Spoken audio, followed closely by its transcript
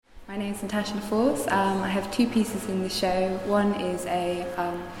My name is Natasha LaForce. I have two pieces in the show. One is a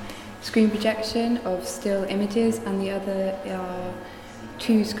screen projection of still images, and the other are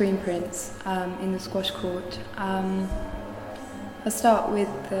two screen prints in the squash court. I'll start with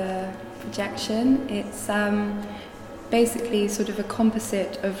the projection. It's basically sort of a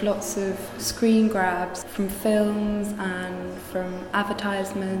composite of lots of screen grabs from films and from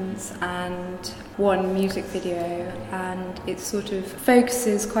advertisements and one music video, and it sort of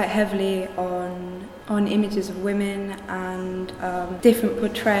focuses quite heavily on images of women and different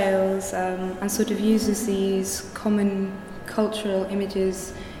portrayals, and sort of uses these common cultural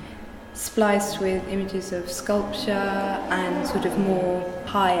images spliced with images of sculpture and sort of more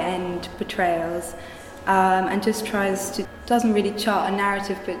high-end portrayals. And just doesn't really chart a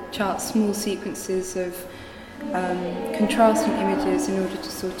narrative, but charts small sequences of contrasting images in order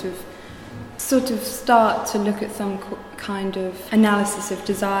to sort of start to look at some kind of analysis of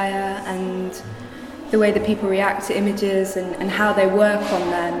desire and the way that people react to images and how they work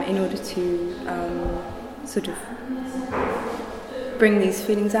on them in order to sort of bring these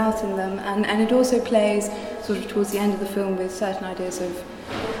feelings out in them. And it also plays sort of towards the end of the film with certain ideas of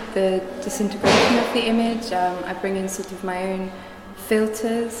the disintegration of the image. I bring in sort of my own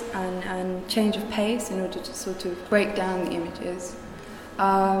filters and change of pace in order to sort of break down the images.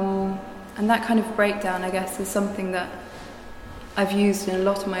 And that kind of breakdown, I guess, is something that I've used in a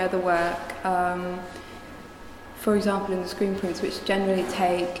lot of my other work. For example, in the screen prints, which generally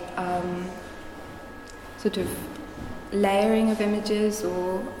take sort of layering of images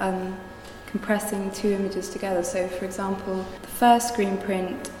or compressing two images together. So, for example, the first screen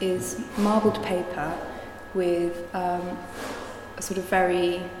print is marbled paper with a sort of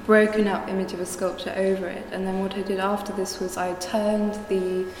very broken up image of a sculpture over it. And then what I did after this was I turned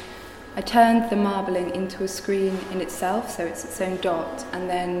the marbling into a screen in itself, so it's its own dot. And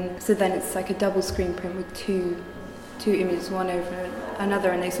then it's like a double screen print with two images, one over another,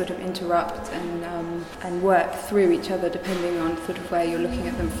 and they sort of interrupt and work through each other depending on sort of where you're looking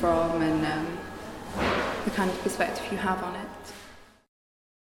at them from and the kind of perspective you have on it.